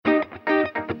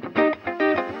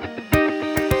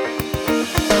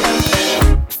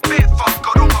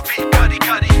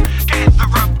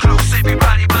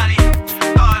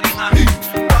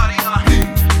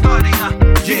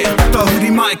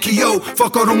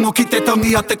whakarongo ki te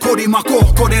tangi a te korimako.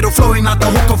 Kōrero flowing out the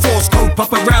hook of force.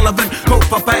 Kaupapa relevant,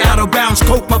 kaupapa out of bounds,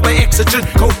 kaupapa exigent,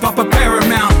 kaupapa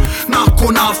paramount. Nā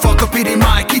ko nā whakapiri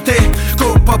mai ki te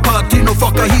kaupapa tino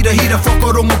whakahira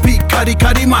whakarongo pi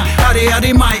kari mai.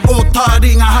 Hare mai, o tā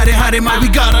ringa hare mai. We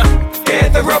gotta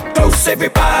gather up close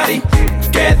everybody.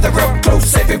 Gather up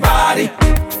close everybody.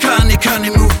 Kani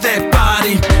move that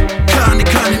body. Kani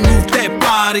move that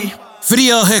body.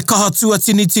 Whiria he kahatua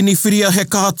tini, whiria he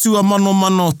kahatua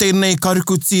mano, tēnei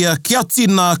karukutia, kia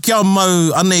tina, kia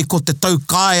mau, anei ko te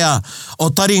taukaia o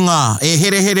taringa, e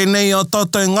here nei o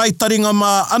tātou ngai taringa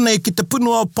mā, anei ki te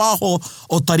punua pāho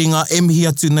o taringa, e mihi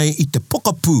atu nei i te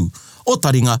pokapū o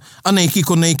taringa, anei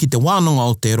kiko nei ki te wānanga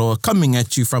o te roa, coming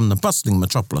at you from the bustling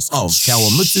metropolis of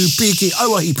Kawamutu, Pēki,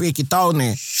 Auahi, Pēki,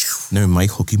 Taone, nau mai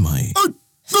hoki mai.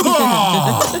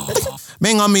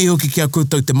 Me ngā mihi hoki kia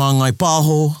koutou te māngai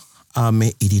pāho, a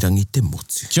me irirangi te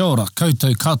motu. Kia ora,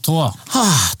 koutou katoa.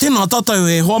 Tēnā tātou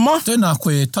e hoama. Tēnā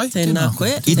koe e tai. Tēnā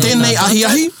koe. I tēnei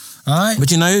ahi. Ai.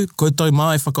 But you know, koutou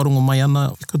mā e whakarongo mai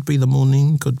ana. It could be the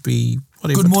morning, could be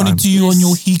whatever Good morning time. to you on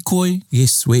your hikoi.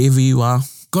 Yes, wherever you are.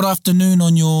 Good afternoon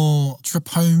on your trip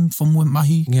home from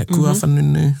Mahi. Yeah, kua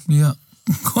whanunu. Yeah.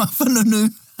 Kua whanunu.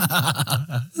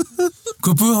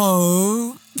 Kua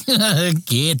puho.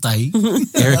 Kētai.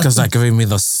 Erica's like giving me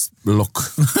this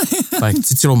look. Like,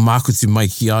 titiro mākutu mai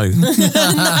ki au.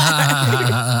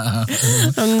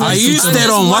 I used that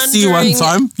on Wasi one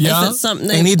time. Yeah. If it's something.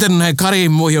 And he didn't have kare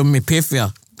moi o me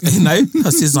pewhia. You know, I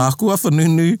says, kua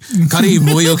whanunu, kare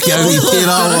moi o ki au I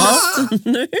tērā wā.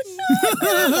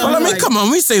 Well, I mean, come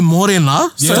on, we say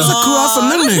morena. So it's a kua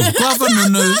whanunu. Kua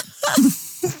whanunu.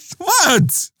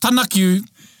 What? Tanaku.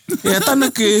 Yeah,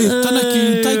 tanaku.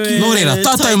 Taiku. Nō reira,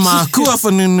 tātou mā kua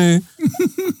whanunu.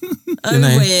 You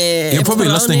know, you're probably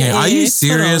listening. Are you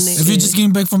serious? If you're just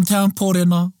getting back from town,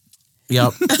 pōrena.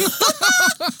 Yep.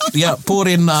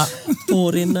 Pōrena.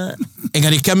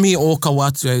 Engari, kia mihi o ka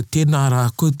wātu au, tēnā rā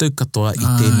koutou katoa I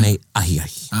tēnei ahi.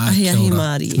 Ahi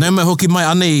Māori. Nau mai hoki mai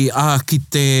anei ki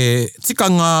te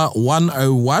tikanga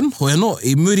 101, hoi anō,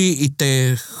 I muri I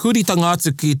te huritanga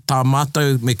atu ki tā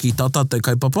mātou me ki tā tātou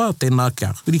kaupapa, tēnā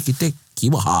kia huri ki te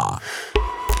kiwaha.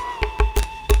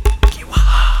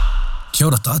 Kia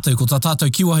ora tātou, ko tā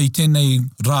tātou kiwaha I tēnei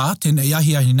rā, tēnei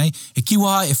ahi nei, e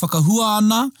kiwaha e whakahua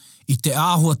ana I te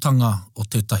āhuatanga o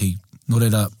tētahi. Nō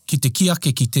reira, ki te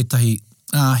kiake ki tētahi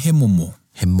he momo.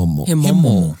 He momo.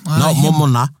 Not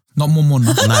momona. Not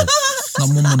momona. No. Not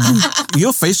momona.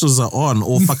 Your facials are on,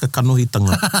 o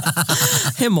whakakanohitanga.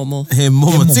 He momo. He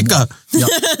momo. Tika. Yeah.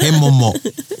 He momo.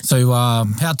 So,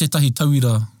 hea tētahi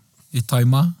tauira e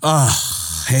taima?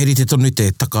 Heri te tonu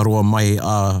te takaroa mai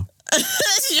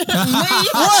What?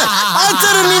 I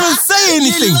didn't even say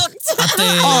anything. Ate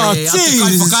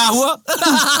kai whakāhua.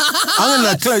 I'm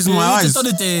going to close my eyes. Te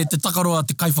tonu te takaroa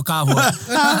te kai whakāhua.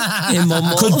 He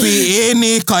momo. Could be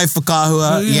any kai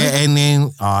whakāhua. Yeah, and then,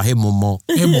 he momo.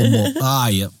 He momo.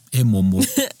 Yeah, he momo.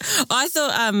 I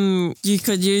thought you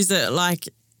could use it like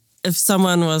if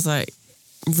someone was like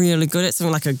really good at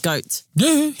something like a goat.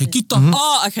 Yeah, he kita.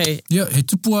 Oh, okay. Yeah, he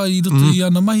tupua I roto I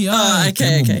ana mahi.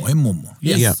 Okay. He momo.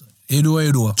 Yes. Yeah. E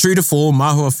rua. True to form,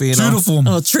 ahua whera. True to form.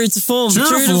 Oh, true to form.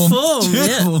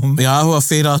 Yeah. Yeah, ahua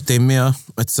whera te mea.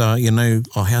 It's, you know,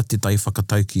 hea te tai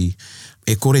whakatauki.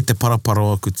 E kore te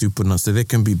parapara aku tūpuna. So that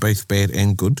can be both bad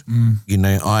and good. You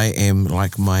know, I am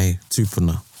like my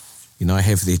tūpuna. You know, I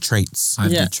have their traits. I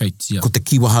have their traits, yeah. Ko te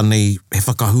kiwaha nei, he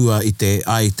whakahua I te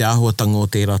āhuatanga o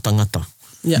tērā tangata.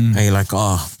 Yeah. Hey, like,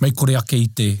 Mei kore ake I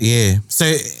te. Yeah. So,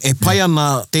 e pai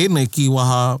ana tēnei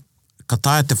kiwaha, ka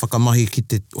tae te whakamahi ki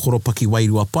te horopaki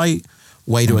wairua pai,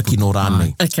 wairua ki nō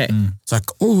rānei. Okay. It's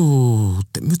like,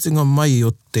 te mutunga mai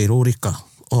o te rōrika.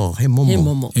 He momo. He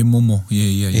momo. He momo.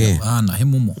 Yeah. Ana, he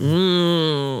momo.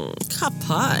 Ka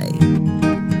pai.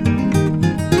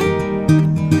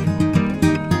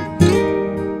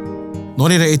 Nō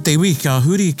reira, e te iwi kia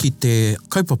huri ki te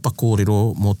kaupapa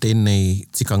kōrero mō tēnei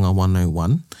tikanga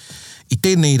 101. I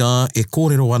tēnei rā, e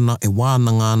kōrero ana, e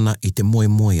wānanga ana I te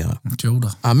moemoea. Kia ora.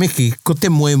 Meki, ko te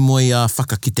moemoea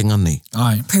whakakitenga nei.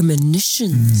 Ai.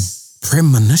 Premonitions.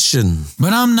 Premonition.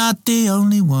 But I'm not the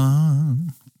only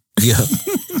one. Yeah.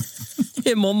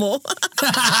 He momo.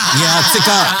 Yeah,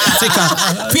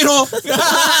 tika. Piro.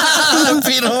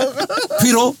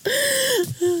 Piro.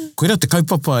 Koera te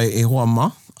kaupapa e hoa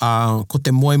ma. Ko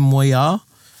te moemoea,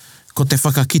 ko te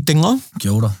whakakitenga.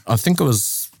 Kia ora.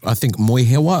 I think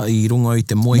moehewa, I runga I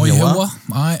te moehewa.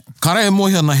 Ai. Kare e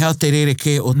mohi ana hea te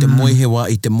rereke o te moehewa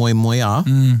I te moemoea.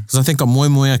 Because I think a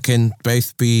moemoea can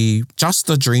both be just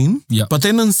a dream, Yeah. but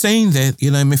then in saying that, you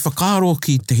know, me whakaaro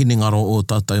ki te hinengaro o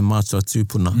tātou mātua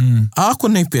tūpuna. Āko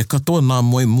nei pia, katoa nā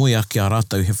moemoea ki a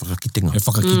rātou he whakakitenga. He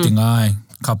whakakitenga ai.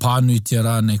 Ka pānui tia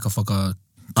rānei ka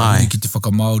Ai. ki te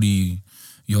whakamaori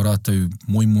I o rātou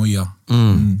moemoea.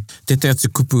 Te atu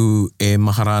kupu e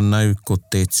mahara nau ko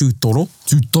te tūtoro.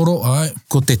 Tūtoro, ai.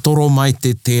 Ko te toro mai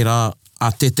te tērā a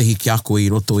tētahi ki ako I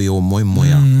roto I o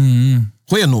moemoea.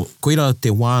 Hoi anō, koira te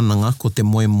wānanga ko te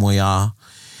moemoea,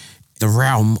 the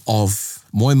realm of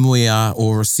moemoea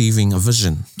or receiving a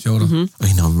vision. Kia ora.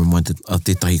 I know, I'm reminded a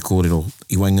tētahi kōrero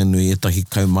I Wainganui, etahi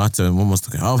kaumātua, and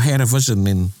almost like, I've had a vision,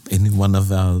 and one of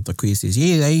the queer says,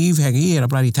 yeah, you've had a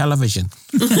bloody television.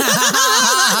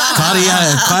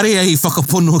 Kāria I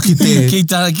whakapono ki te... Ki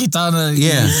tāna.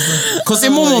 Yeah. Ko se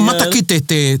momo mata ki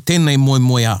tēnei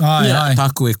moemoea. Ai.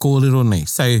 Tāku e kōrero nei.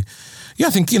 So, yeah, I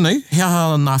think, you know,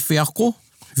 hea nā whiako.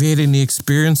 Have you had any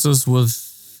experiences with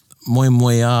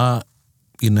moemoea,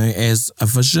 you know, as a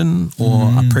vision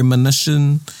or a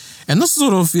premonition? And this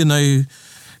sort of, you know,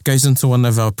 goes into one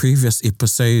of our previous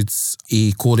episodes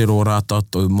I kōrero rā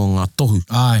tātou mō ngā tohu.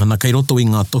 Ai. Ana kei roto I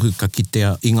ngā tohu ka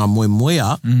kitea, I ngā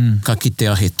moemoea, ka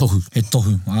kitea he tohu. He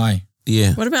tohu, ai.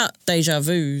 Yeah. What about deja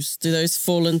vus? Do those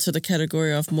fall into the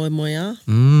category of moemoea?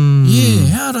 Yeah,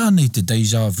 how rānei te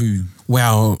deja vu?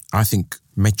 Well, I think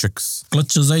Matrix.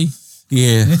 Glitches, eh?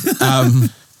 Yeah.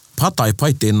 Pātai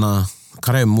pai tēnā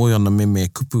kare moe ana me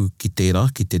kupu ki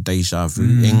tērā, ki te deja vu.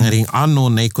 Engari, anō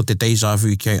nei ko te deja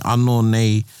vu kei anō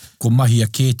nei. Ko mahi a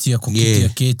kētia, ko Yeah.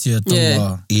 kētia,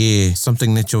 taua. Yeah,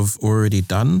 something that you've already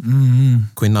done.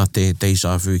 Koe nā te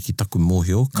deja vu ki taku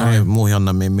mōhio. Kare moe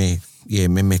ana me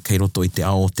kei roto I te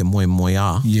ao te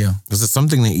moemoea. Yeah. Is it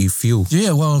something that you feel?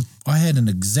 Yeah, well, I had an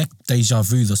exact deja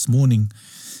vu this morning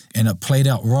and it played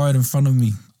out right in front of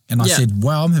me. And I Yeah. said,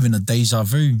 wow, I'm having a deja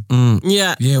vu.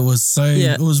 Yeah. Yeah, it was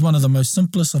it was one of the most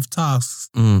simplest of tasks.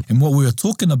 And what we were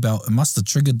talking about, it must have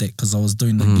triggered that because I was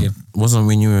doing it again. Wasn't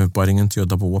when you were biting into your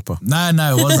double whopper. No,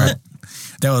 it wasn't.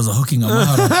 That was a hooking a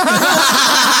mahara.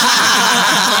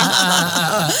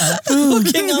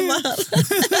 Hooking a mahara.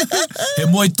 He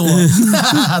moi toa.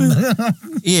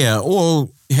 Yeah, or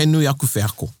he nui aku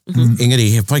whiako. Engari,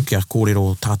 he pai kia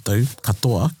kōrero tātou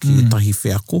katoa ki etahi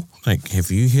whiako. Like,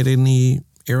 have you had any,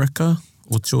 Erica?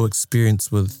 What's your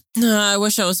experience with... No, I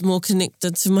wish I was more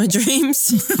connected to my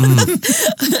dreams.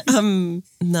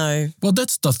 No. Well,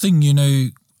 that's the thing, you know,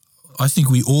 I think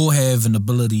we all have an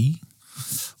ability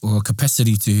or a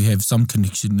capacity to have some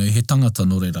connection. No, he tangata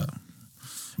no reira,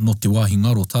 no te wāhi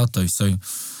ngaro tātou. So,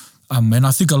 and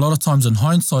I think a lot of times in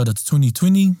hindsight, it's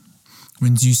 2020,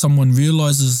 when someone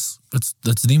realises it's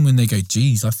them when they go,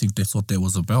 geez, I think that's what that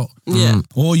was about. Yeah.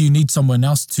 Or you need someone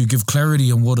else to give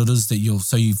clarity on what it is that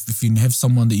if you have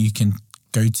someone that you can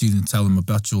go to and tell them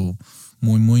about your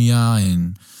moemoea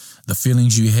and the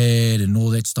feelings you had and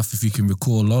all that stuff, if you can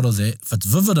recall a lot of that, if it's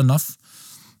vivid enough,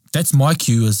 that's my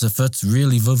cue, is if it's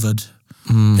really vivid.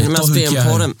 It must be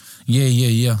important.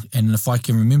 Yeah. And if I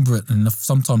can remember it, and if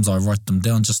sometimes I write them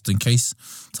down just in case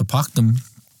to park them,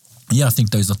 yeah, I think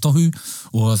those are tohu,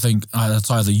 or I think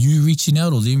it's either you reaching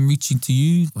out or them reaching to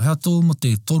you. Hea tō mo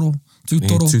te toro, tūtoro.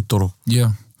 Yeah, tūtoro.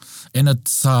 Yeah. And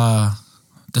it's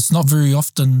not very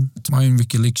often, to my own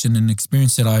recollection and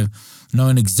experience, that I've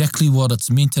known exactly what it's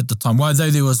meant at the time. Well, though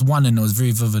there was one and it was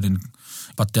very vivid,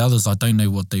 but the others I don't know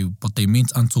what they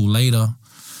meant until later,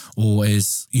 or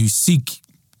as you seek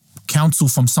counsel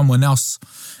from someone else,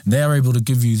 they're able to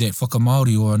give you that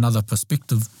whakamaori or another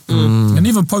perspective. And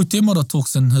even Pau Temara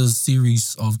talks in his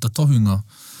series of the tohunga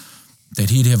that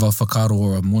he'd have a whakaro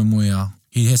or a moemoea.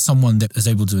 He has someone that is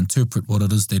able to interpret what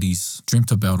it is that he's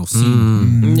dreamt about or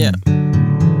seen. Yeah.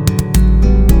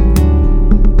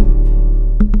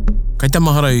 Kei te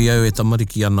mahara iau e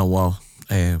tamariki ana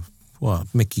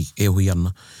meki e hui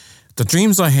ana. The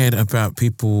dreams I had about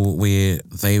people where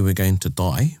they were going to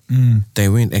die, they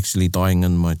weren't actually dying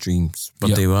in my dreams,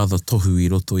 but there were other tohu I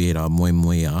roto e rā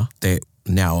moemoea that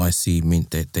now I see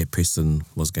meant that that person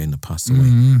was going to pass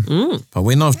away. But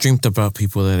when I've dreamt about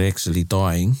people that are actually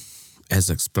dying, as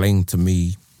explained to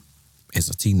me as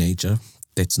a teenager,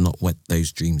 that's not what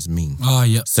those dreams mean.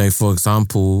 So for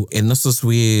example, and this is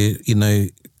where, you know,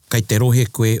 kei te rohe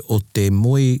koe o te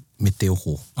moe me te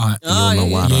oho. I ona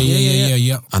wara.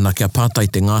 Yeah. Ana kia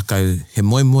pātai te ngākau, he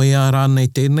moemoea rānei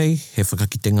tēnei, he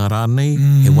whakakitenga rānei,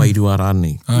 he wairua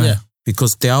rānei. Yeah.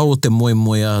 Because te ao o te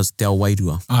moemoea is te ao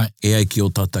wairua. E ai ki o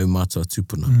tātou mātua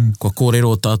tūpuna. Ko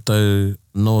kōrero o tātou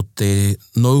no te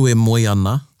nau e moe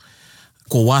ana,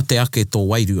 ko wā te ake tō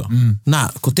wairua. Nā,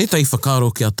 ko tētai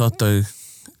whakaro ki a tātou,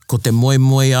 ko te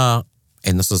moemoea,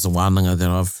 and this is a wānanga that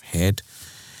I've had,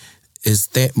 is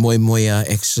that moemoea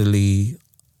actually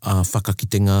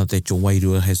whakakitenga that your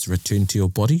wairua has returned to your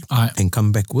body and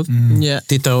come back with. Yeah.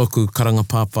 Te tau aku karanga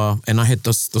pāpā, and I had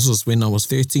this was when I was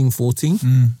 13, 14,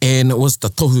 and it was the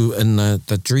tohu in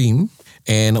the dream,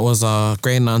 and it was a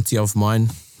grand auntie of mine,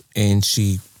 and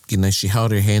she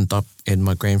held her hand up, and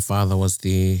my grandfather was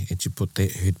there, and she put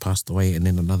that, who'd passed away, and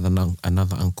then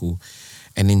another uncle,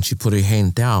 and then she put her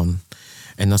hand down,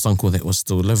 and this uncle that was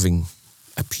still living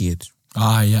appeared.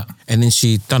 Yeah. And then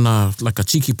she done like a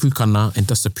cheeky pukana and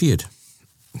disappeared.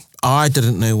 I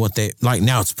didn't know what that, like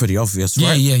now it's pretty obvious,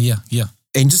 right? Yeah.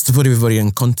 And just to put everybody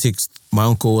in context, my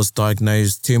uncle was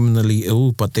diagnosed terminally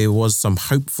ill, but there was some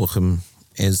hope for him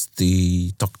as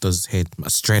the doctors had a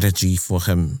strategy for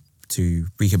him to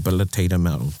rehabilitate him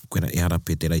out of koera e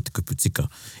harape te rei te kuputika.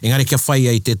 Engari kia whai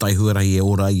ai tētai huarahi e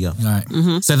ora ia.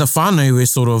 Right. So the whānau were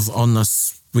sort of on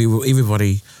this,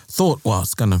 everybody thought, well,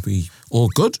 it's going to be all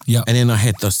good. Yeah. And then I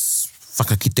had this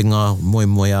whakakitenga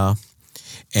moemoea,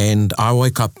 and I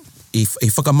woke up I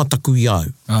whakamataku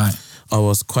iau. Right. I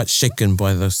was quite shaken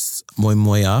by this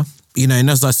moemoea. And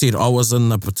as I said, I was in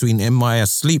the between, am I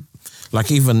asleep?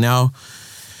 Like even now,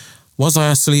 was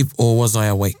I asleep or was I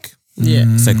awake?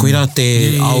 Yeah. So koera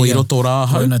te ao I roto rāhau.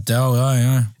 Koena te ao,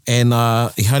 ai. And I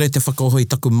haere te whakaohoi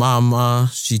taku māma,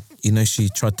 she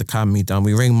tried to calm me down.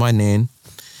 We rang my nan,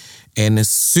 and as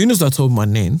soon as I told my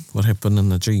nan what happened in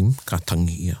the dream, ka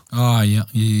tangi ia. Yeah.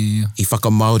 I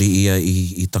whakamaori ia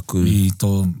I taku,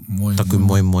 taku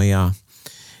moemoea.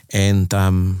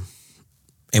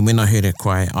 And when I heard it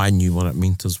cry, I knew what it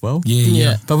meant as well.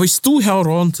 Yeah. But we still held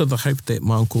on to the hope that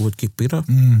my uncle would get better,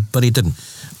 but he didn't.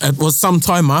 It was some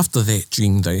time after that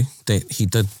dream, though, that he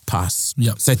did pass.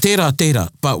 Yep. So tērā.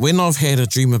 But when I've had a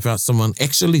dream about someone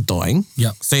actually dying,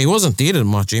 Yep. so he wasn't dead in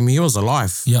my dream, he was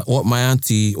alive. Yep. What my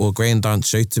auntie or grandaunt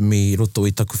showed to me, roto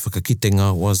I taku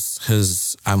whakakitenga, was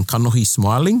his kanohi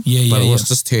smiling, but it was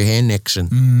just her hand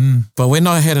action. But when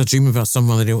I had a dream about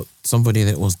somebody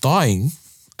that was dying,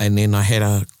 and then I had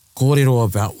a kōrero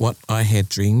about what I had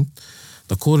dreamed,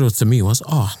 the kōrero to me was,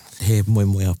 he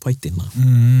moemoea pai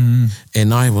tēnā.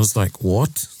 And I was like,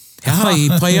 what? How i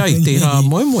pai ai te rā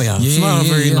moemoea? It's not a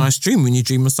very nice dream when you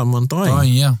dream of someone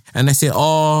dying. Yeah. And they said,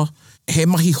 he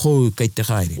mahi hou kei te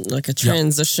haere. Like a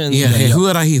transition. Yeah, he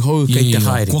huarahi hou kei te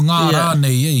haere. Ko ngā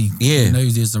rānei, Yeah. You know,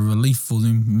 there's a relief for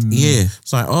them. Yeah.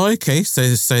 It's like, okay, so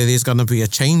there's going to be a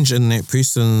change in that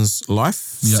person's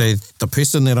life. Yeah. So the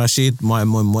person that I shared my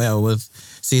moemoea with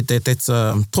said that that's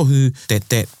a tohu,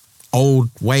 that old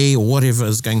way or whatever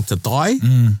is going to die,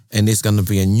 and there's going to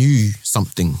be a new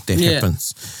something that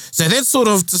happens. So that's sort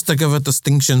of just to give a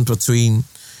distinction between,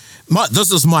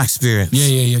 this is my experience.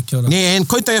 Yeah, kia ora. Yeah, and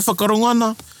koe te e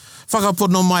whakarongana,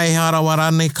 whakapono mai e harawa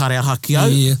rānei, kare aha ki au,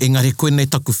 engari koenei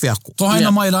taku whiako.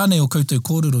 Tohaina mai rānei o koutou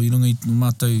kōrero I runga I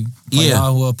mātou pai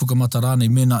āhua pukamata rānei,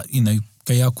 mena,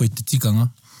 kei a koe te tikanga.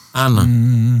 Ana.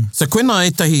 So koena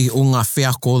etahi o ngā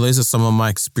whiako, those are some of my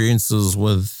experiences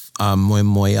with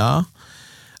moemoea.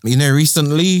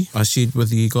 Recently, I shared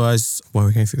with you guys while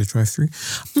we came through the drive-thru.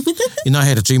 I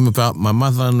had a dream about my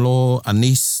mother-in-law, a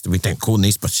niece, we don't call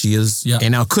niece, but she is,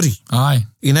 and our kuri. Aye.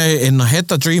 And I had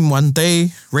the dream one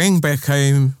day, rang back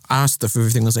home, asked if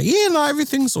everything was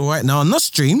everything's all right. Now, in this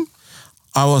dream,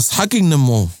 I was hugging them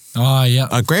all. Yeah.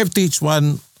 I grabbed each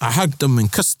one, I hugged them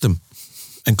and kissed them,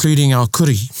 including our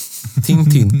kuri,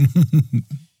 Tintin.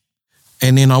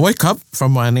 And then I woke up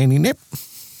from my nanny nap,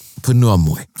 punua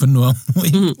moe. Whanua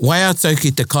moe. Wai atau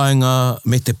ki te kāinga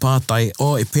me te pātai,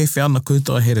 e pewhi ana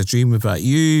koutou, I had a dream about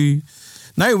you.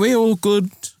 No, we're all good.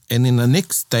 And then the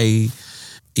next day,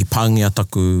 I pāngia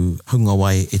taku hunga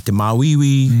wai e te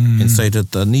māwiwi, and so did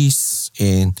the niece,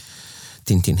 and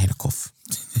Tintin had a cough.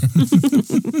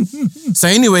 So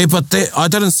anyway, but I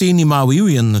didn't see any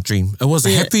māwiwi in the dream. It was a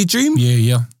happy dream.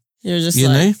 Yeah. You're just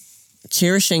know?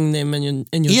 Cherishing them in your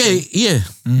dream. Yeah.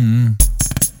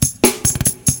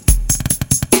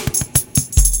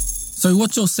 So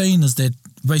what you're saying is that,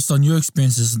 based on your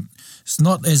experiences, it's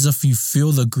not as if you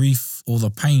feel the grief or the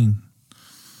pain.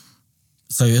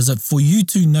 So is it for you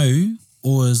to know,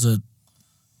 or is it,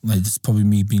 like, this is probably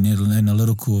me being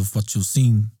analytical of what you're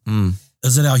seeing.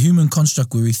 Is it our human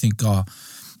construct where we think,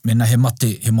 mena he mate,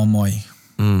 he mamai.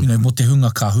 Mo te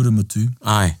hunga ka hurumutu.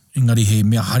 Ai. Engari he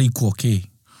mea hariko ke.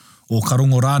 O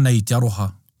karongo rānei te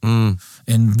aroha.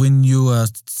 And when you are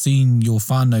seeing your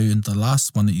whānau in the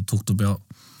last one that you talked about,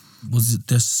 was it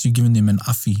just you giving them an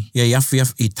awhi? Yeah, I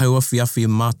tau awhi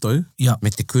mātou, me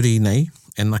te kuri nei,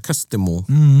 and I kissed them all.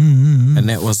 And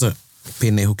that was it.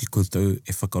 Pēnei hoki koutou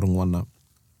e whakarongo ana.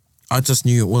 I just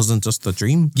knew it wasn't just a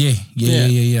dream. Yeah.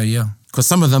 Because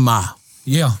some of them are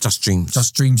Yeah. just dreams.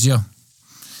 Just dreams, yeah.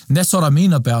 And that's what I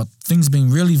mean about things being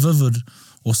really vivid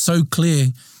or so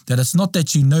clear that it's not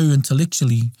that you know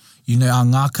intellectually, you know,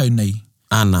 ngākau nei.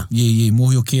 Ana.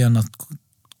 Mōhio ke ana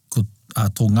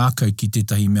tō ngākau ki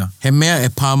tētahi mea. He mea e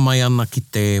pā mai ana ki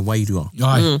te wairua.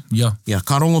 Ai, yeah. Ia,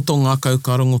 ka rongo tō ngākau,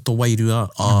 ka rongo tō wairua,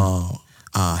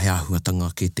 he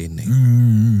ahuatanga ke tēnei.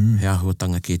 He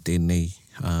ahuatanga ke tēnei,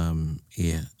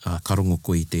 ka rongo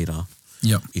koe i tērā.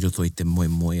 Yeah. I roto i te moe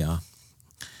moea.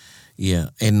 Yeah,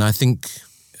 and I think,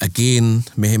 again,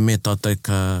 mehe mea tātou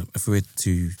ka, if we were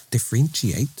to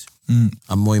differentiate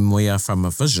a moe moea from a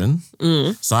vision,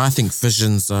 so I think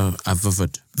visions are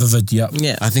vivid. Vivid, yeah.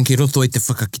 Yeah. I think I roto i te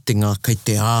whakakitenga kei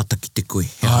te āta ki te koe.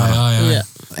 He ara. Ai. Yeah.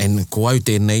 And ko au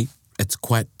tēnei, it's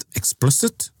quite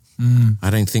explicit. I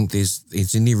don't think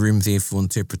there's any room there for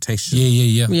interpretation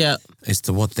Yeah. Yeah. as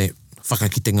to what that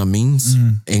whakakitenga means.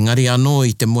 Engari anō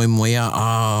i te moe moea,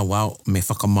 wow, me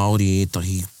whakamaori e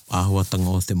tahi āhuatanga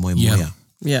o te moe Yeah. moea.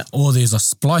 Yeah. Or there's a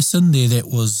splice in there that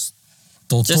was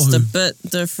tō Just tohu. a bit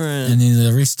different. And then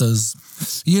the rest is...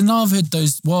 You know, I've had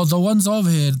those... Well, the ones I've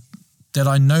had that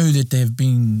I know that they've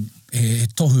been he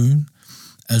tohu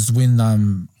is when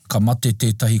ka mate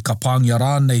tētahi, ka pāngia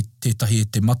rānei tētahi e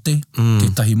te mate,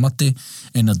 tētahi mate,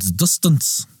 and it's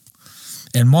distance.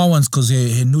 And my one's because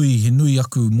he nui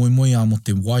aku moimoia mo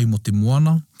te wai mo te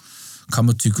moana,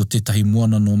 kamutu ko tētahi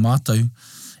moana no mātou,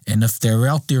 and if they're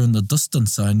out there in the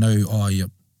distance, I know, he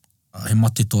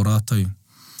mate tō rātou.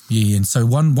 Yeah, and so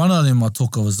one of them I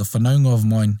talk of was a whanaunga of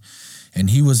mine, and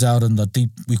he was out in the deep,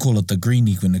 we call it the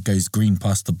greenie when it goes green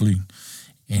past the blue.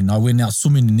 And I went out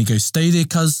swimming and he goes, stay there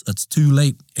cuz, it's too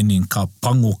late. And then ka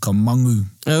pango, ka mangu,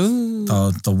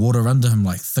 the water under him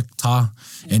like thick tar.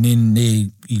 And then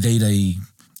I reira i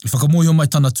whakamohio mai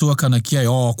tana tuakana ki ai,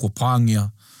 ko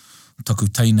pāngia, taku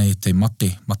teina e te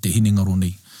mate hinengaro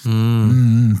nei.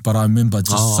 But I remember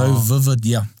just so vivid,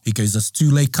 yeah. He goes, it's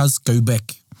too late cuz, go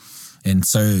back. And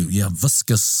so, yeah,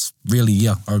 viscous, really,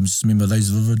 yeah. I just remember those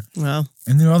vivid. Wow.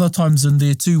 And there are other times in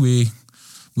there too where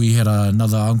we had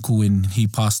another uncle and he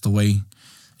passed away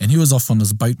and he was off on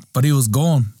his boat, but he was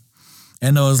gone.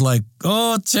 And I was like,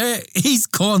 oh, che, he's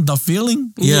gone, the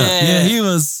feeling. Yeah. He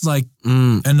was like,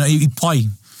 and he pai.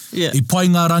 Yeah. I pai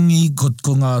ngā rangi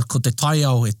ko te tai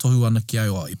ao e tohu ana ki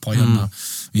au, i pai ana,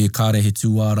 i kāre he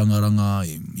tūā ranga,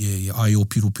 ai o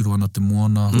piro ana te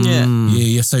moana.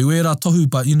 Yeah. So we're a tohu,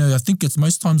 but you know, I think it's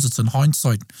most times it's in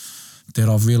hindsight that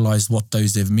I've realised what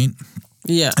those have meant.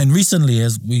 Yeah. And recently,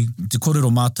 as we te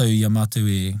kōrero mātou i a mātou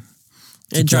E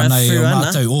drive through ana.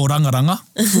 mātou o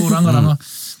rangaranga,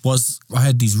 was I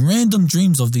had these random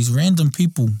dreams of these random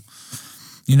people,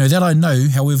 you know, that I know.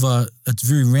 However, it's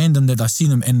very random that I see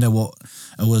them and it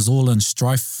was all in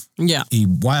strife. Yeah. I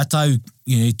waiatau,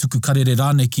 you know, tuku karere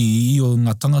rāne ki i o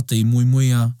ngā tangata i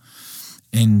moimoia,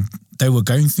 and they were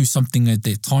going through something at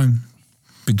that time,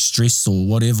 big stress or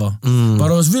whatever.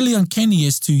 But it was really uncanny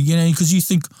as to, you know, because you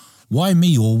think, why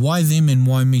me or why them and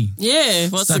why me? Yeah,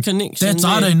 what's the connection? That's,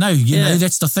 I don't know, you know,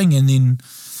 that's the thing. And then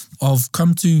I've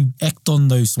come to act on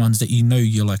those ones that you know,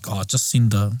 you're like, just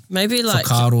send a maybe like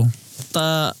whakaaro.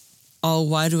 the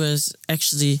wairua is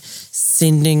actually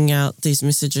sending out these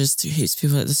messages to heaps of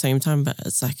people at the same time, but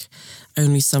it's like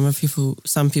only some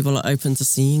people are open to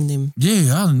seeing them.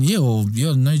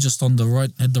 No, just on the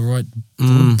right, had the right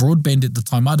broadband at the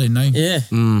time, I don't know. Yeah.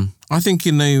 I think,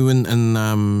 you know, in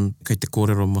kei te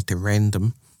kōrero mo te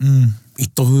random, I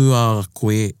tohu a koe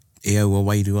e au a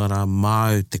wairua rā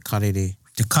māu te karere.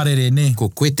 Te karere, ne? Ko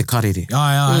koe te karere.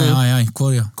 Ai,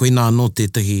 kōrea. Koe nā no te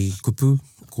tahi kupu,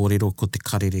 kōrero ko te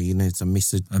karere, you know, it's a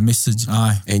message. A message,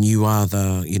 ai. And you are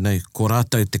the, you know, ko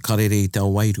rātou te karere i te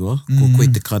ao wairua, ko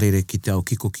koe te karere ki te ao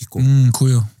kiko.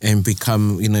 Koea. And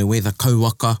become, you know, we're the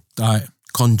kauaka, Ai.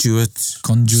 conduit,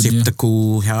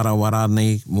 receptacle, he ara wara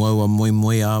nei, moua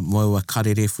moimoia, moua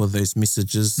karere for those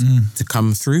messages to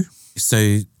come through. So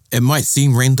it might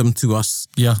seem random to us.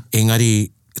 Yeah.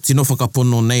 Engari, tino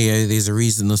whakapono nei, there's a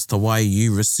reason as to why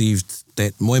you received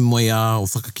that moimoia o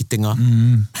whakakitenga.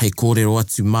 Hei kōrero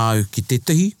atu māu ki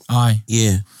tētahi. Ai.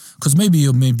 Yeah. Because maybe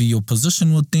your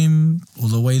position with them or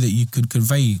the way that you could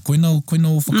convey koina o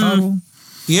whakaaro.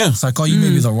 Yeah. It's like, you may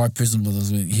be the right person with us.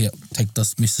 Here, take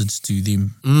this message to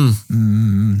them.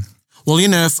 Well, you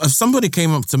know, if somebody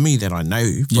came up to me that I know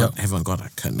but Yep. haven't got a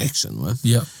connection with,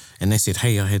 Yep. and they said,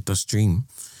 hey, I had this dream,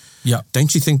 Yeah.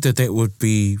 don't you think that would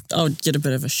be, I would get a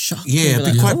bit of a shock. yeah,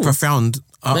 Maybe be like, quite oh, profound.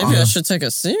 Maybe I should take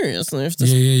it seriously if this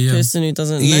Yeah. person who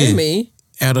doesn't know me.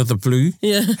 out of the blue.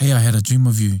 Yeah. Hey, I had a dream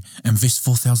of you. Invest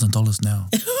 $4,000 now.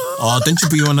 Oh, didn't you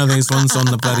be one of those ones on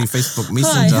the bloody Facebook Hi,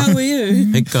 Messenger? how are you?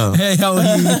 Heka. Hey, how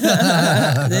are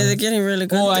you? They're getting really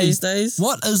good Oi, these days.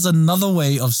 What is another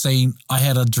way of saying, I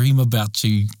had a dream about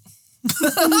you?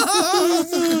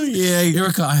 Yeah.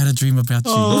 Erica, I had a dream about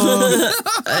you.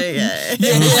 Okay.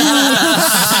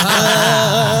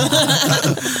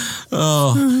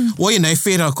 Oh. Well, you know,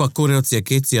 whera kua kōrero tia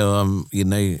ketia, you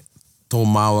know, tō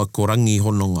māua ko rangi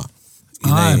hononga. You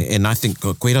know, Aye. and I think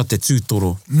koe rā te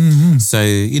tūtoro. So,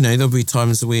 you know, there'll be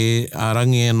times where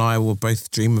Rangi and I will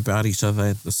both dream about each other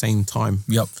at the same time.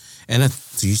 Yep. And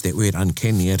to use that word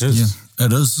uncanny, it is. Yeah,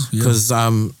 it is. Yeah. Because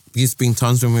there's been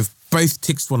times when we've both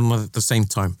texted one another at the same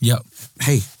time. Yep.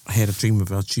 Hey, I had a dream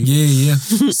about you. Yeah.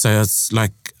 So it's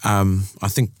like, I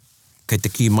think, kei te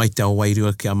ki mai te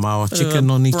awairua ki a māua, chicken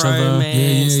on each other.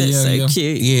 Bromance, Yeah, that's so yeah.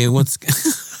 cute. Yeah, what's...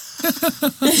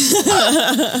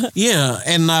 yeah,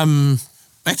 and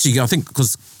actually, I think,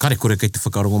 because kare kore kei te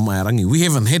whakarongo mai a rangi, we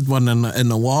haven't had one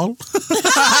in a while.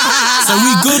 So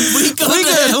we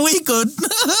good.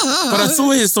 But it's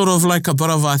always sort of like a bit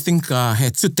of, I think, he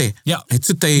tute. Yeah. He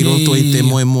tute I roto I te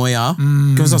moe moe a.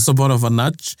 Gives us a bit of a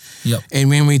nudge. Yep. And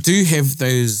when we do have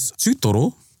those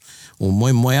tūtoro, or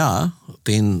moe moe a,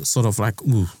 then sort of like,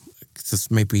 ooh, just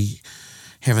maybe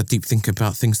have a deep think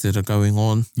about things that are going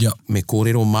on. Yep. Me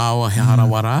kōrero māua he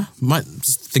harawara.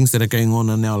 Just things that are going on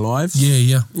in our lives.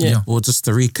 Yeah. Or just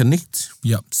to reconnect.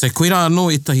 Yep. So koe rā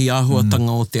anō etahi āhuatanga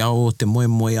o te ao o te moe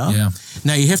moe a. Yeah.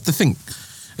 Now you have to think,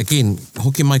 again,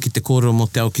 hoki mai ki te kōrero mo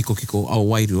te ao kiko ao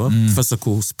wairua,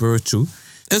 physical, spiritual.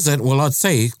 Is it? Well, I'd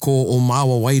say ko o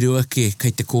māua wairua kei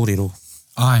te kōrero.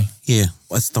 Aye. Yeah,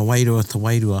 it's the wairua te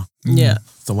wairua. Yeah.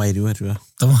 The wairua rua.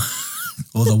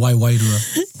 Or the waiwairua.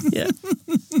 Yeah.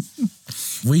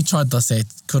 We tried this at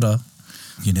Kura.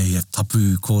 You know, you have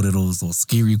tapu kōreros or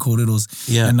scary kōreros.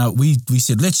 Yeah. And we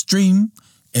said, let's dream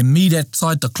and meet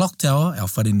outside the clock tower, our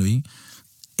wharenui,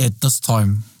 at this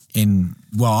time. And,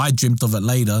 well, I dreamt of it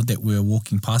later that we were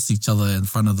walking past each other in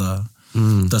front of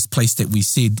this place that we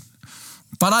said.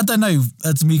 But I don't know,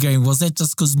 it's me going, was that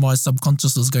just because my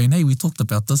subconscious was going, hey, we talked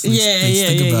about this, let's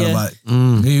think about it. Like,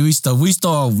 yeah, we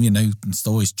still, you know,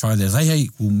 still always try that. Hey,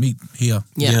 we'll meet here.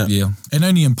 Yeah. And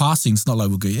only in passing, it's not like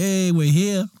we'll go, hey, we're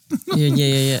here.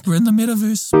 Yeah. We're in the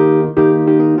metaverse.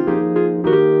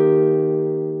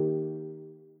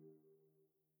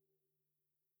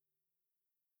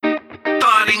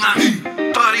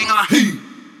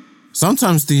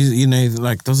 Sometimes these, you know,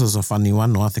 like this is a funny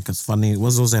one, or I think it's funny. It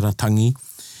was at a tangi,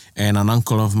 and an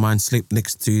uncle of mine slept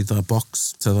next to the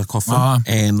box, to the coffin.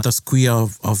 And this queer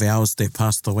of ours that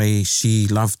passed away, she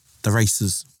loved the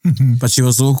races. But she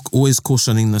was always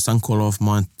cautioning this uncle of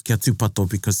mine, kia tūpato,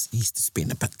 because he used to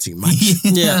spend a bit too much.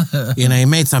 Yeah. You know, he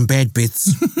made some bad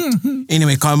bets.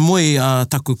 Anyway, ka moe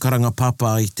taku karanga papa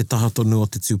I te taha tonu o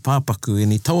te tūpāpaku,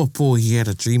 and he taua pō he had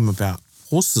a dream about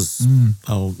horses.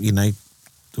 Oh, you know,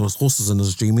 there was horses in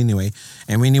his dream anyway.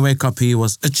 And when he woke up, he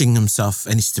was itching himself,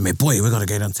 and he said to me, boy, we got to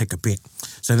go down and take a bet.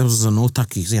 So there was an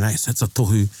otaki, you know, it's a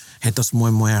tohu, had this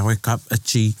moe moe, I woke up,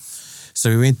 itchy. So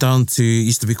we went down to,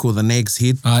 used to be called the Nag's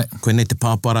Head. Aye. Koe nei te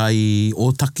pāpara I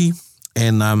Otaki.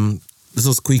 And this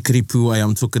was kui kiripu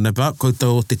I'm talking about.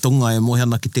 Koutou o te tonga e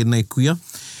mohana ki tēnei kuia.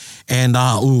 And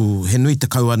he nui te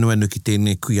kauanuanu ki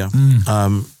tēnei kuia.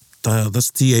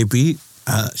 This TAB,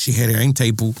 she had her own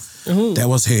table. That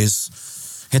was hers.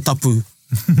 He tapu.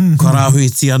 Karahui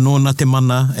tia nōna te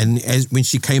mana. And when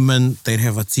she came in, they'd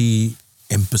have a tea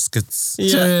and biscuits.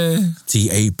 Yeah.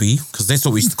 TAB, because that's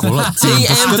what we used to call it. Tea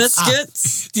and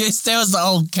biscuits. Yes, that was the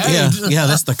old code. Yeah,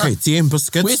 that's the code. Tea and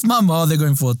biscuits. Where's mum? Oh, they're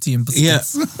going for tea and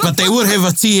biscuits. Yeah, but they would have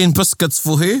a tea and biscuits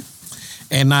for her.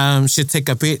 And she'd take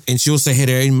a bet, and she also had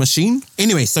her own machine.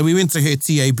 Anyway, so we went to her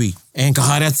TAB. And ka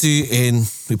haere atu, and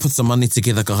we put some money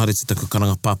together, ka haere atu taku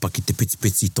karanga pāpa ki te piti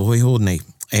piti tohoiho nei.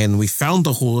 And we found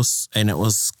a horse, and it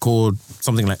was called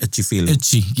something like Itchy Feeling.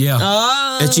 Itchy,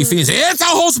 yeah. Itchy Feeling. It's a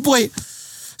horse, boy!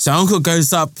 So uncle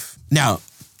goes up. Now,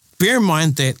 bear in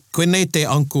mind that koe nei te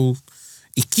uncle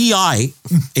I ki ai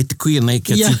e te kuia nei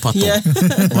kia tūpato.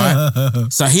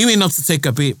 Right? So he went up to take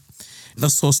a bet.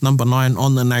 This horse number 9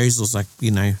 on the nose was like,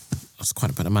 you know, it was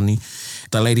quite a bit of money.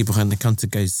 The lady behind the counter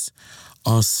goes,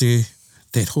 oh, sir,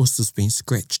 that horse has been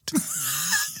scratched.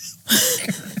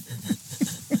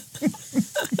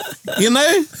 You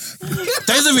know?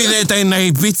 Those of you that don't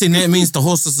know betting, that means the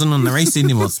horse isn't on the race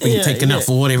anymore. It's been taken out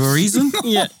for whatever reason.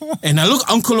 Yeah. And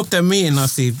uncle looked at me and I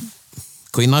said,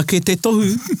 koe nā ke te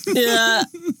tohu. Yeah.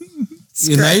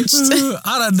 You know?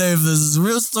 I don't know if this is a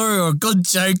real story or a good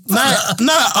joke. No,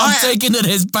 I'm taking it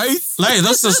as both. No,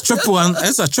 this is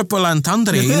it's a triple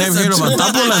entendre. You never heard of a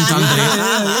double entendre.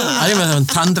 I never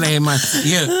entendre, mate.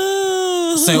 Yeah.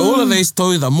 So all of these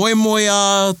tau, the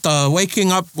moemoea, the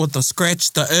waking up with the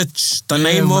scratch, the itch, the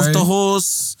name of the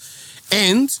horse,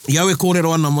 and iau e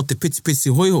kōrero ana mo te piti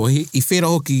hoihoi, I whera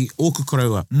hoki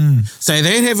ōkukoraua. So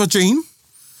they'd have a dream,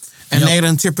 and they'd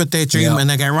interpret their dream, and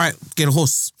they go, right, get a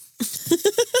horse.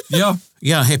 Yeah.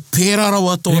 Yeah, he pēra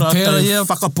rawa tō rātou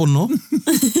whakapono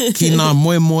ki ngā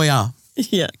moemoea.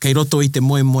 Yeah. Kei roto I te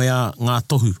moemoea ngā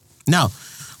tohu. Now,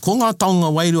 ko ngā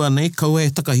taonga wairua nei, kaua e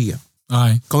takahia.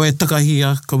 Ai. Kaua e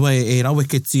takahia, kaua e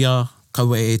raweketia,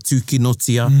 kaua e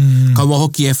tūkinotia, kaua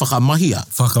hoki e whakamahia.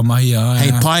 Whakamahia, ai.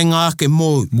 Hei painga ke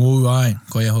mōu. Mōu, ai.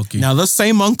 Koe hoki. Now, this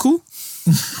same uncle,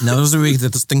 now this is really the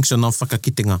distinction of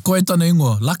whakakitenga. Koe tana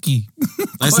ingoa, lucky.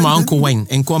 That's my Uncle Wayne,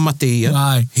 and kua mate ia.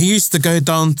 Ai. He used to go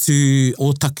down to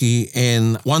Otaki,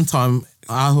 and one time,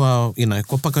 ahua, you know,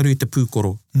 kua pakaru te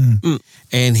pūkoro.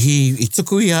 And he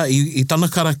tuku ia, I tana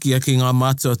karakia ki ngā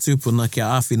mātua tūpuna kia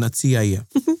āwhina tia ia.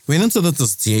 Went into the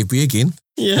TAB again.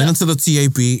 Yeah. Went into the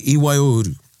TAB I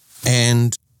Waiōuru.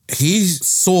 And he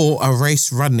saw a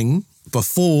race running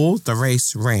before the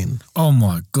race ran. Oh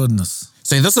my goodness.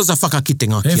 So this is a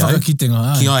whakakitenga He ki ai.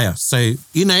 whakakitenga, ai. Ki aia. So,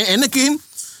 you know, and again,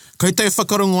 kei te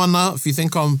whakarongo ana, if you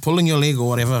think I'm pulling your leg or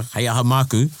whatever, hei aha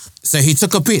māku. So he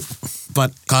took a bet,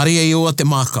 but kāre e oa te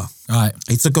māka. Ai.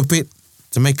 He took a bet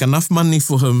to make enough money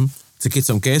for him to get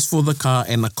some gas for the car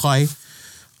and a kai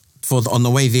for on the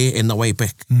way there and the way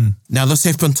back. Now this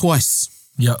happened twice.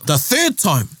 Yeah. The third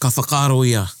time, ka whakaro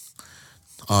ia.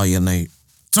 Oh, you know,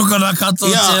 Tukana kato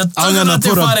yeah, te, I'm gonna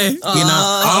tukana te put whare.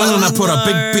 I'm gonna put a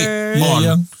big bet on.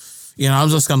 Yeah. You know, I'm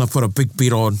just gonna put a big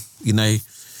bet on, you know.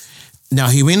 Now,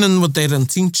 he went in with that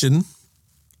intention,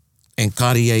 and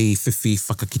kāre ei whiwhi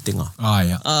whakakitenga. Ah,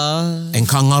 yeah. And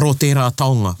ka ngaro tērā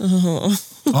taonga.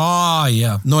 Ah,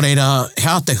 yeah. Nō reira,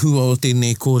 hea te hua o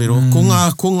tēnei kōrero.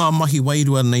 Ko ngā mahi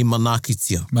wairua nei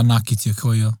manakitia. Manakitia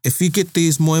koe ia. If you get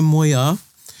these moemoea,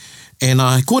 and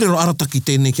kōrero arataki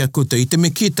tēnei kia koutou, I te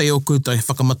me kētai o koutou he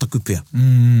whakamataku pea.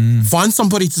 Find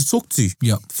somebody to talk to.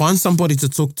 Yeah. Find somebody to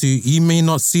talk to. You may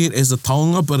not see it as a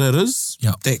taonga, but it is.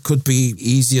 Yeah. That could be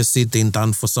easier said than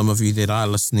done for some of you that are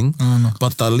listening. No.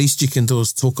 But the least you can do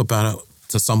is talk about it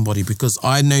to somebody, because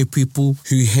I know people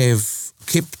who have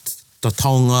kept the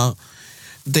taonga,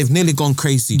 they've nearly gone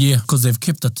crazy. Yeah, because they've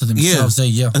kept it to themselves,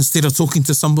 yeah. Instead of talking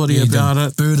to somebody about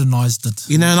it. Burdenised it.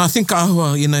 You know, and I think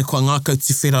ahua, you know, kua ngākau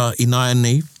te whera I nāia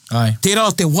nei, Ai. tērā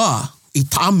o te wā, I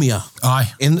tāmia.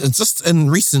 Ai. And it's just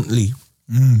recently,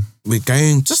 we're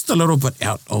going just a little bit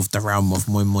out of the realm of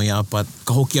moemoea, but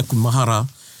ka hoki aku mahara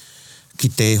ki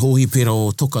te hohi pera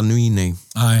o Toka Nui nei.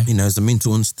 Ai. You know, as a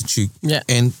mental institute. Yeah.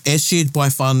 And as shared by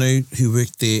whānau who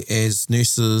worked there as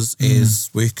nurses, as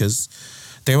workers,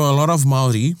 there were a lot of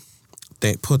Māori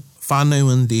that put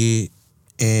whānau in there,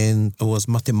 and it was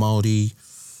mate Māori,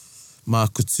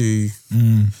 mākutu.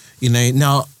 You know,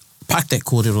 now, park that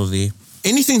kōrero there.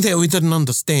 Anything that we didn't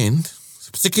understand,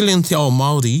 particularly in te ao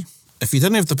Māori, if you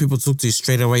didn't have the people to talk to you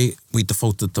straight away, we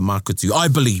defaulted to mākutu, I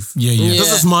believe. Yeah.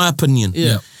 This is my opinion.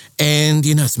 Yeah. And,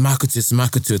 you know, it's mākutu,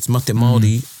 it's mate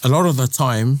Māori. A lot of the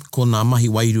time, ko ngā mahi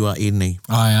wairua e nei.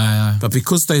 Ai. But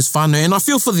because those whānau, and I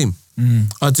feel for them.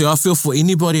 I do. I feel for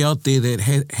anybody out there that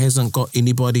hasn't got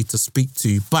anybody to speak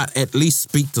to, but at least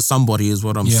speak to somebody is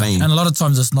what I'm saying. And a lot of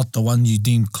times it's not the one you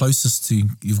deem closest to.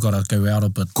 You've got to go out a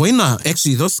bit. Koina,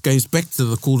 actually, this goes back to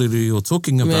the kōrero you're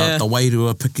talking about, the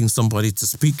wairua picking somebody to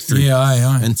speak through. Yeah,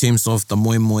 ai. In terms of the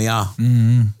moemoea.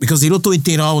 Because I roto I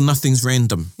te rao, nothing's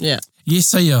random. Yeah.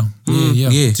 Yes, yeah.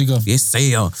 Yeah. Tiga. Yes, say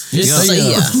ya. Yes,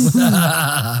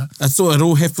 yeah. That's all. It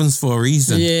all happens for a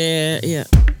reason. Yeah.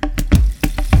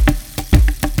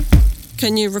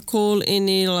 Can you recall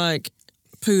any, like,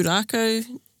 pūrākau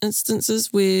instances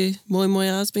where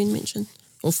moemoea has been mentioned?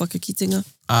 Or whakakitenga?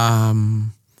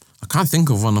 I can't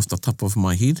think of one off the top of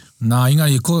my head. Nā,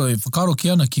 engari, e whakaro ki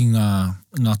ana ki ngā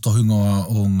tohunga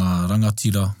o ngā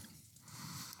rangatira.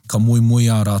 Ka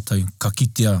moemoea rātou, ka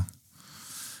kitea.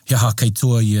 He aha kei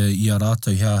tua i a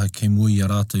rātou, he aha kei mui i a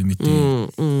rātou me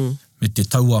te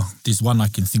taua. There's one I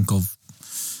can think of,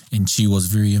 and she was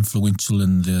very influential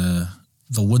in the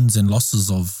wins and losses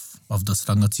of this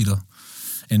rangatira.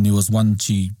 And there was one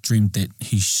she dreamed that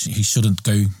he shouldn't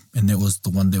go, and that was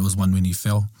the one when he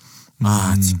fell.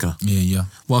 Tika. Yeah.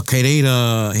 Well, kei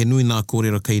reira, he nui nā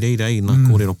kōrero kei reira, nā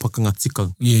kōrero pakanga tika.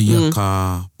 Yeah.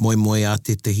 Ka moemoea a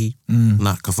te tehi,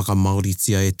 nā ka whakamaori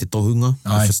tia e te tohunga.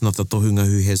 If it's not the tohunga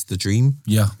who has the dream.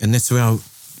 Yeah. And that's where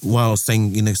what I was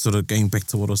saying, you know, sort of going back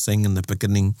to what I was saying in the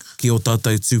beginning, ki o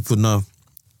tātou tūpuna,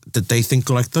 did they think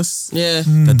like this? Yeah.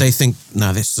 Did they think,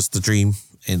 no, that's just a dream,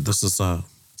 and this is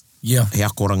Yeah. he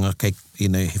akoranga, kei, you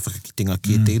know, he whakakitenga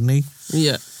ki tēnei.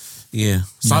 Yeah. Yeah.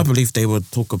 So I believe they would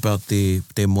talk about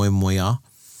their moe a,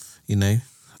 you know,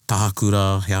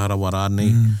 tahakura, he arawa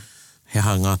rānei, he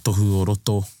ha ngā tohu o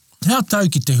roto. Hea tau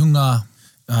ki te hunga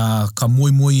ka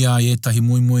moimoi a etahi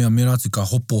moimoi a me rātu ka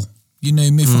hopo. You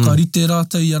know, me whakarite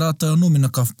rātou i a rātou anō, mena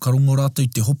ka rongo rātou i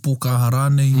te hopo ka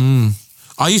harānei.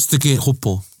 I used to get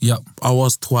hopo. Yeah. I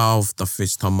was 12 the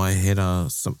first time I had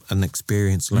an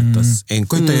experience like this. And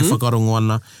koutou e whakarongo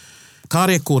ana,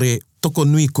 kāre kore, toko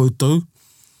nui koutou,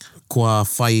 kua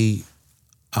whai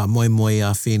moe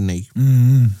a whenei.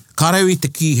 Karau i te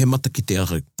ki he mata ki te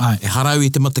ahu. Ai. E harau i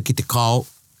te mata ki te kao,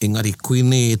 engari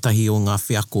koine etahi o ngā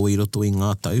whiako i roto i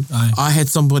ngā tau. Ai. I had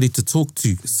somebody to talk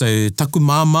to. So taku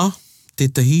māma,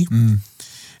 tētahi.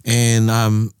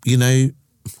 And, you know,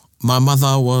 my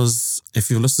mother was, if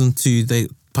you listen to the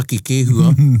Paki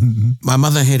Kehua, my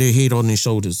mother had her head on her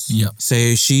shoulders. Yeah.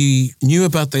 So she knew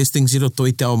about those things i roto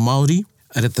i te ao Māori,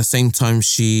 and at the same time,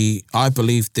 I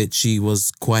believed that she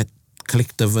was quite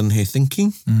collective in her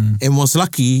thinking, and was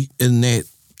lucky in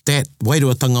that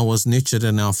wairuatanga was nurtured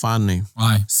in our whānau.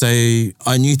 Ai. So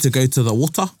I knew to go to the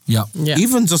water. Yeah. Yeah.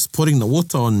 Even just putting the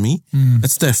water on me,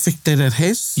 it's the effect that it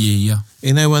has. Yeah.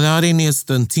 You know, without any, it's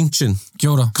the intention. Kia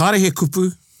ora. Kāre he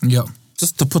kupu, Yeah.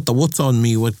 just to put the water on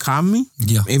me would calm me.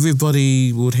 Yeah.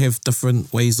 Everybody would have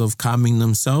different ways of calming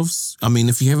themselves. I mean,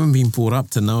 if you haven't been brought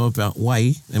up to know about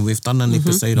wai, and we've done an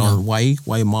episode on wai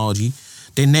Māori,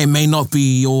 then that may not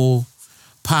be your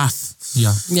path,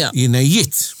 Yeah. Yeah. you know,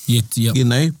 yet. Yeah. You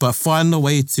know, but find a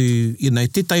way to, you know,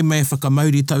 te tai mea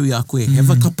whakamauri tau i a koe, have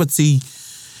a cup of tea,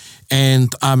 and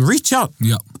reach out.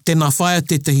 Yeah. Tēnā whaia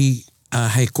tētahi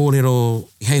hei kōrero,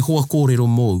 hei hoa kōrero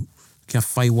mōu, kia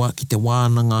whaiwa ki te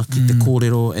wānanga, ki te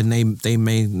kōrero, and they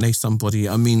may know somebody.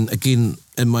 I mean, again,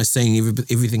 in my saying,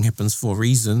 everything happens for a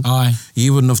reason. Ai.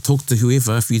 You wouldn't have talked to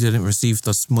whoever if you didn't receive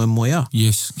this moemoea.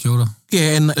 Yes. Kia ora.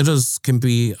 Yeah, and it can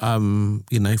be,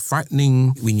 you know,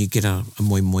 frightening when you get a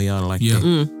moemoea like Yeah.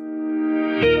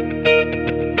 that.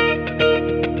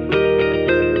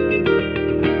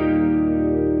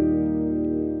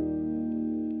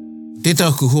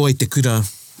 Tētā ku hoa I te kura,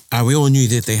 we all knew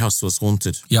that the house was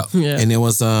haunted. Yeah. Yeah. And there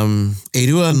was e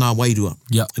rua nā wairua.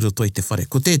 Yeah. I roto I te whare.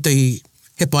 Ko tētahi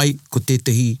he pai, ko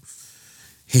tētahi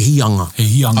he hianga.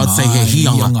 He hianga. I'd say ai, he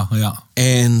hianga. Yeah.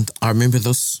 And I remember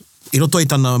this. I roto I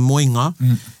tana moinga,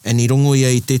 and I rongo ia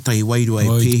I tētahi wairua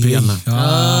Oh, e i te pēhi ana.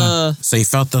 Ah. So he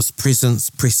felt this presence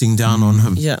pressing down on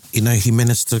him. Yeah. You know, he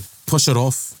managed to push it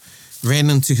off, ran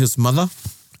into his mother,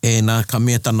 and ka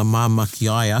mea tana māma ki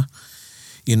aia,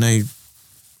 you know,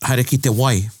 haere ki te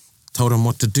wai, told him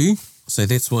what to do. So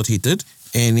that's what he did.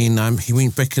 And then he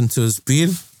went back into his bed,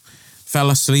 fell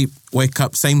asleep, wake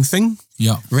up, same thing.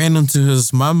 Yeah. Ran into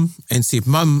his mum and said,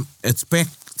 Mum, it's back,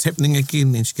 it's happening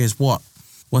again. And she goes, what?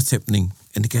 What's happening?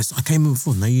 And he goes, I came in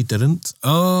before. No, you didn't.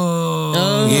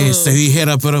 Oh. Yeah, so he had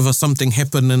a bit of something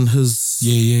happen in his...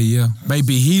 Yeah.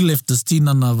 Maybe he left his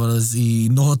tinana, but he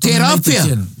noho Te tonu nei te rapia.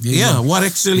 tien. Yeah, what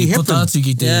actually He puta happened. atu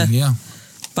ki te, yeah.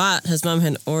 But his mum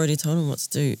had already told him what to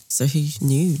do, so he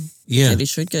knew Yeah. that he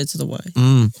should go to the way.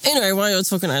 Anyway, while you were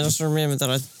talking, I just remembered that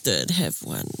I did have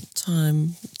one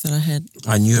time that I had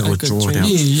I knew it a would good draw it dream. out.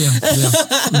 Yeah.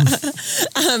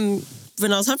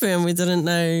 When I was happy and we didn't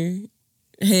know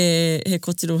he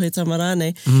kotiro, he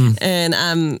tamarane.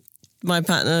 And my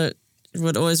partner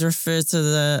would always refer to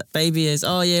the baby as,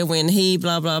 oh yeah, when he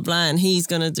blah, blah, blah, and he's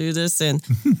going to do this and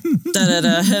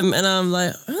da-da-da, him. And I'm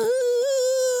like,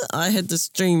 I had this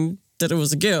dream that it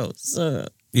was a girl. So,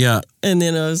 Yeah. and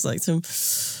then I was like to him,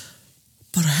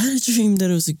 but I had a dream that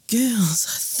it was a girl, so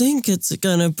I think it's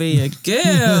gonna be a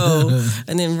girl.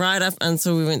 And then right up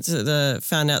until we went to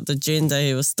found out the gender,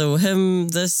 it was still him,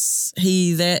 this,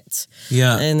 he, that.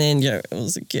 Yeah. And then, yeah, it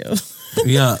was a girl.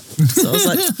 Yeah. So I was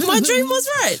like, my dream was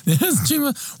right. Yes,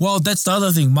 Jima. Well, that's the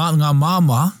other thing. Ngā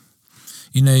māma,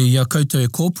 you know, ia koutou e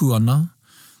kōpū ana,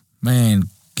 man,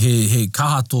 he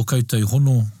kaha tō koutou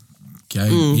hono, he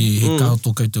kaha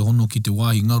tō koutou hono ki te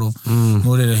wāhi ngaro. Nō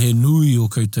reira, he nui o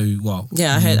koutou, wow.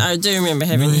 Yeah, I do remember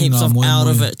having Nui heaps ngā of moe out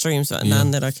of moe. it dreams, but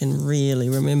none that I can really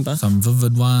remember. Some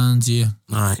vivid ones, yeah.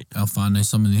 Right. Our whānau,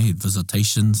 some of them had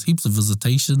visitations, heaps of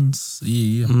visitations.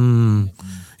 Yeah.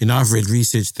 You know, I've read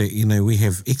research that, you know, we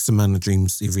have X amount of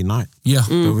dreams every night. Yeah.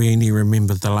 But we only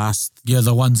remember the last, Yeah,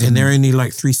 the ones and they're only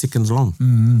like 3 seconds long.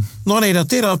 Nō reira,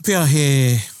 tērā pia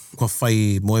he kua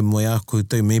whai moe moe a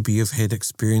koutou. Maybe you've had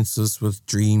experiences with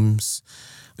dreams,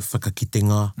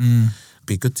 whakakitenga.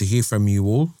 be good to hear from you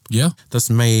all. Yeah. This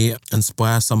may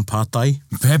inspire some pātai.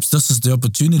 Perhaps this is the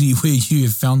opportunity where you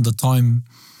have found the time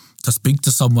to speak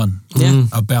to someone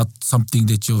about something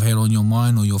that you've had on your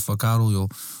mind or your whakaro, your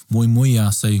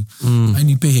moimoia. So,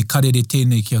 aini pe he karere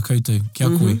tēnei kia koutou, kia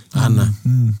koe.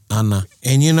 Ana.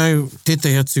 And you know,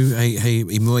 tētai atu, hei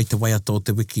I mua I te waiata o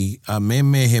te wiki,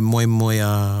 me he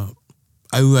moimoia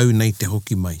au nei te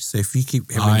hoki mai. So if you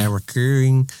keep having a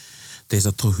recurring, there's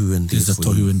a tohu in there There's a for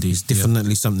tohu you. in there, There's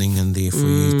definitely something in there for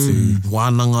you to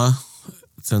wānanga,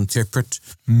 to interpret.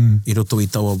 I roto I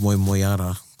taua moimoia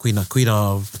ara. Koina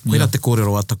te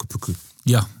kōrero a taku puku.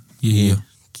 Yeah.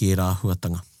 Ki e rā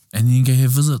huatanga. And then you can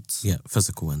have visits. Yeah,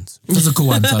 physical ones. Physical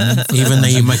ones, I mean. Even though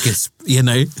you make it, you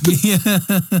know.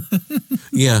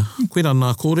 Yeah. Koira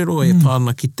nā kōrero e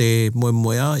pāna ki te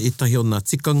moemoea, e tahi o nā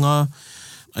tikanga.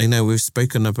 I know we've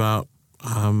spoken about,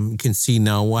 you can see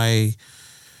now why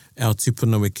our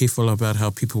tupuna were careful about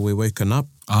how people were woken up.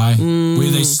 Aye.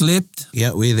 Where they slept.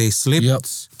 Yeah, where they slept. Yep.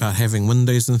 About having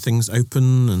windows and things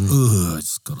open. And Ugh, I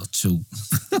just got a chill.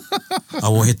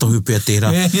 awa he tohu pia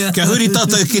tērā. Yeah. Kia huri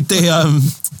tātou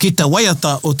ki te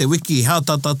waiata o te wiki, how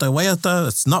tā tātou waiata,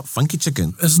 it's not funky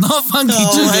chicken. It's not funky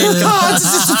Oh chicken. my God,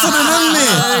 just to put it in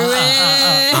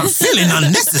there. I'm feeling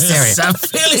unnecessary. I'm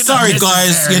feeling Sorry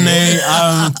guys, you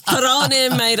know,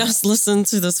 Parone made us listen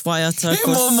to this waiata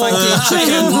called Momo. Funky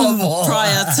Chicken Momo.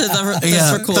 prior to this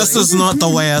yeah, recording. this is not the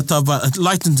waiata, but it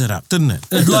lightened it up, didn't it?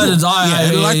 It lightened,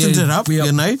 Yeah, it lightened it up,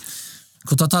 you know.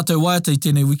 Ko tā tātou waiata I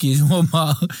tēnei wiki, o mā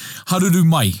haruru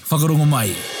mai, whakarongo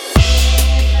mai.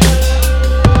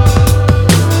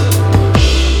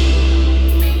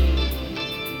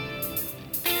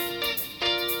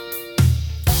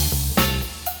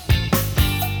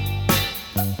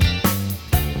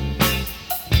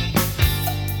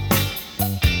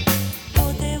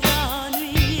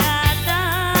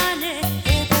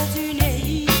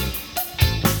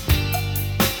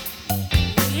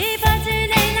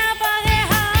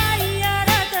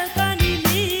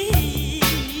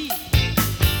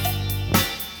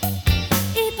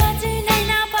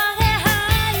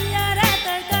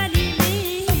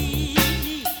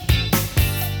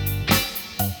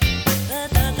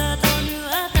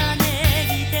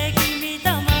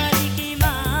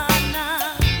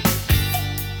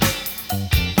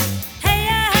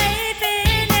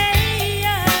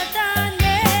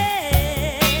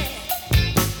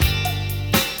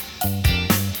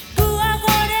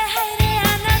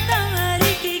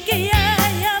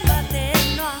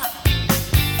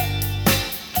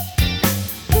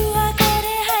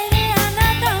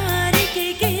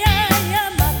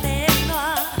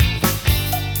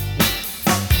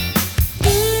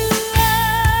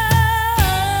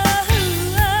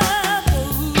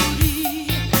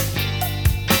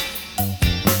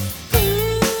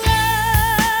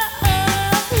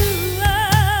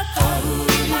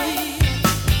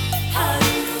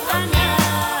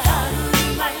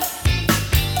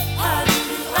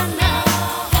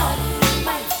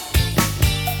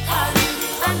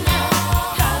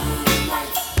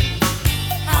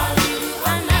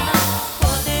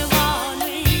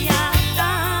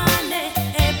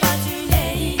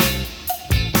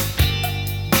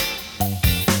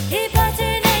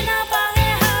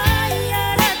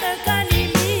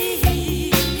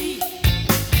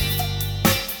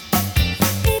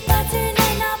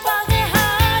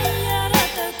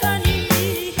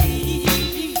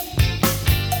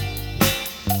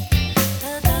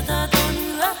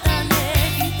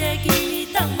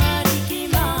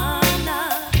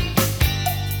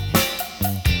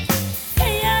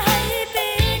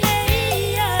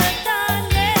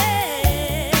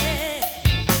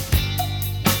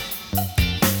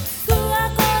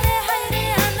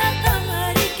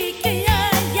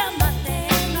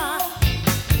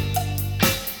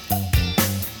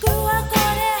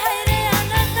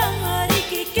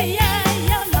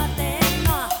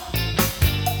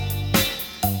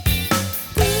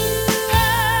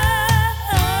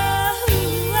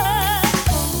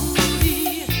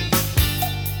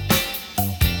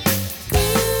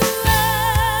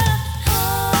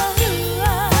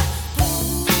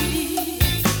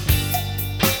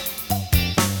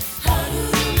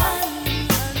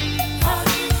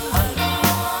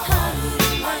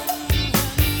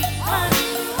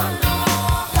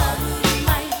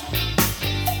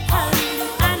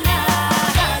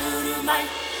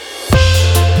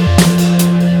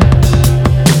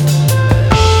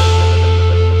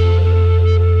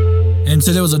 And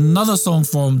so there was another song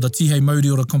from the Tihei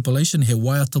Mauriora compilation, He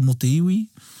Waiata Mo Te Iwi.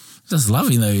 Just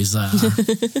loving those,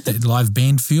 that live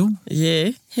band feel.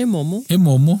 Yeah, he momo. He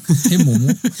momo, he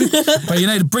momo. But you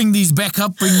know, to bring these back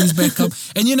up.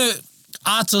 And you know,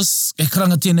 artists, e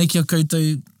karanga tēnei ki a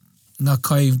koutou, ngā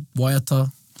kai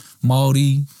waiata,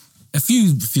 Māori. If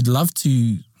you'd love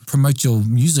to promote your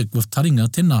music with taringa,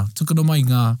 tēnā, tukano mai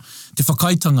te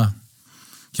whakaitanga,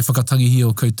 ke whakatangihi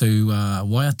o koutou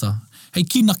waiata. Hei,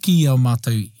 ki naki i a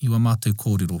mātou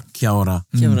kōrero. Kia ora.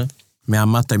 Kia ora. Mea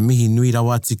mātou mihi nui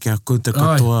rawati kia koutou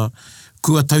katoa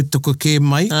kua tautoko kē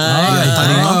mai.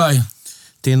 Ai.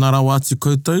 Tēnā rawati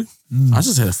koutou. I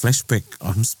just had a flashback.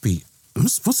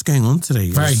 What's going on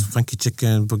today? Right. Funky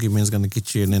Chicken, Boogeyman's going to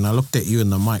get you. And then I looked at you in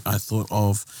the mic. I thought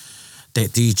of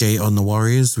that DJ on The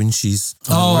Warriors when she's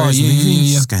on The Warriors movie.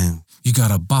 She's going, you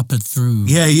gotta bop it through.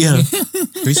 Yeah.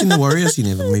 Have you seen The Warriors? You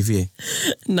never movie.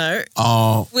 No.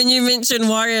 Oh. When you mentioned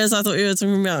Warriors, I thought you were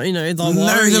talking about, The Warriors.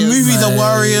 No, the movie The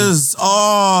Warriors.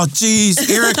 Oh, jeez,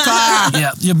 Erica.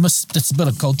 Yeah, you missed. That's a bit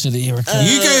of culture there, Erica.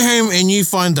 You go home and you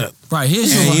find it. Right,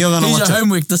 here's And you're gonna your watch it.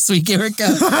 homework this week, Erica.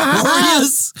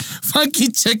 Warriors,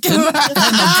 Funky Chicken, and the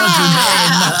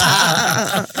Boogeyman.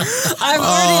 I've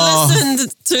already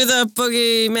listened to the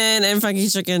Boogeyman and Funky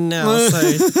Chicken now, so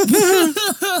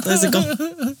those are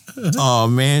gone. Oh,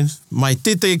 man. Mai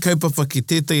tētai kaupapa ki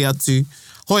tētai atu.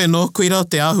 Hoi no, koira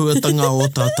te āhuatanga o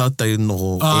tā tātou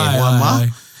noho e hoa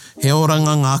mā. He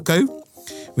oranga ngākau.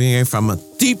 We go from a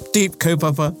deep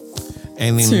kaupapa.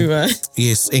 And then,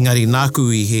 yes, engari nāku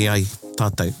I he ai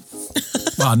tātou.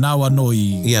 Nā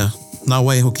wanoi. Yeah, nā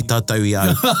wai hoki tātou I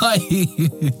ai.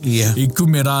 Yeah. I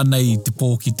kume rānei te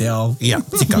pō ki te ao. Yeah,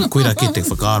 tika, koira ke te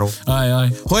whakaaro.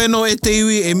 Ai. Hoi no e te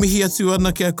iwi, e mihi atu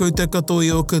ana ki a koutou katoa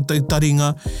I o koutou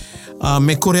taringa.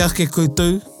 Me kore ake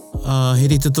koutou, he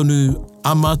rita tonu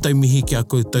a mātou mihi ki a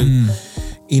koutou.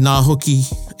 I nā hoki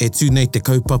e tūnei te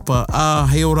kaupapa,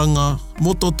 he oranga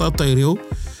mō tō tātou reo,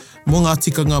 mō ngā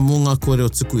tikanga, mō ngā kōrero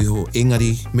tuku iho,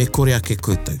 engari me kore ake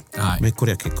koutou. Me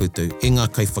kore ake koutou, e ngā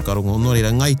kai whakarongo. Nō reira,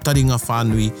 ngai taringa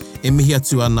whānui, e mihi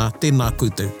atu ana, tēnā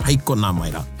koutou. Hei kona mai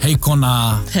rā. Hei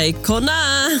kona. Hei kona.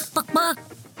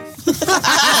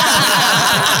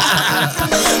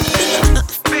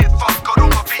 Bit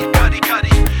whakarongo, bit kari.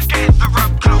 Get the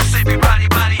rope close, everybody,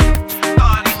 buddy.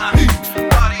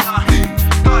 Taringa.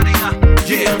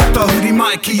 Yeah, tahuri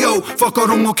mai ki yo.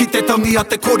 Whakarongo ki te tangi a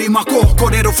te korimako.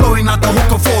 Kōrero flowing at the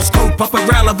hook of force. Kaupapa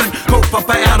relevant,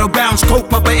 kaupapa out of bounds.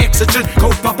 Kaupapa exigent,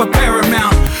 kaupapa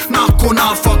paramount. Nā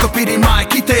kona whakapiri mai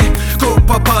ki te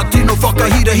kaupapa tino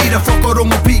whakahira.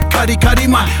 Whakarongo pi kari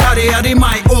mai. Hare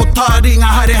mai, o taringa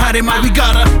hare mai. We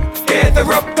gotta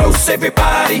gather up close,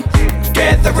 everybody.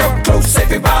 Gather up close,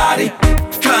 everybody.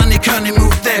 Kani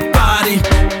move that body.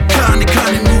 Kani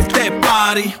move that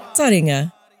body.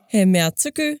 Taringa, he mea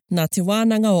tuku nā te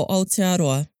wānanga o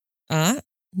Aotearoa.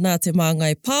 Nā te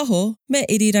māngai pāho me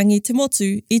irirangi te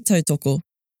motu I tautoko.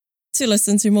 To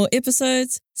listen to more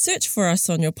episodes, search for us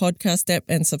on your podcast app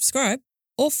and subscribe,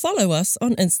 or follow us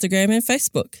on Instagram and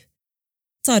Facebook.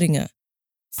 Taringa,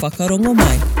 whakarongo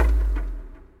mai.